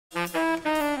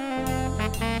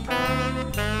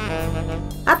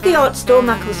At the art store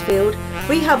Macclesfield,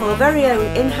 we have our very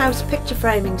own in-house picture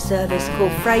framing service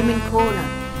called Framing Corner.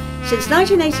 Since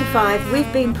 1985,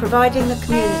 we've been providing the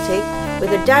community with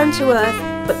a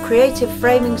down-to-earth but creative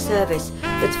framing service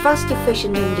that's fast,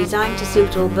 efficient and designed to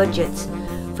suit all budgets.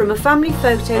 From a family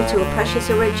photo to a precious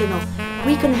original,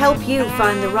 we can help you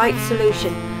find the right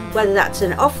solution, whether that's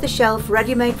an off-the-shelf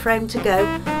ready-made frame to go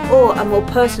or a more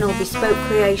personal bespoke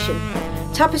creation.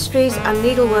 Tapestries and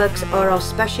needleworks are our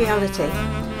speciality.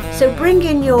 So bring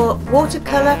in your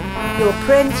watercolour, your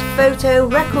print, photo,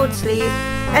 record sleeve,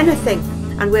 anything,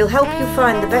 and we'll help you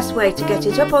find the best way to get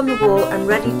it up on the wall and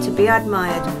ready to be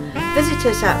admired. Visit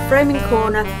us at Framing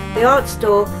Corner, the art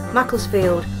store,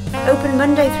 Macclesfield. Open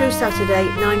Monday through Saturday,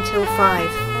 9 till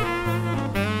 5.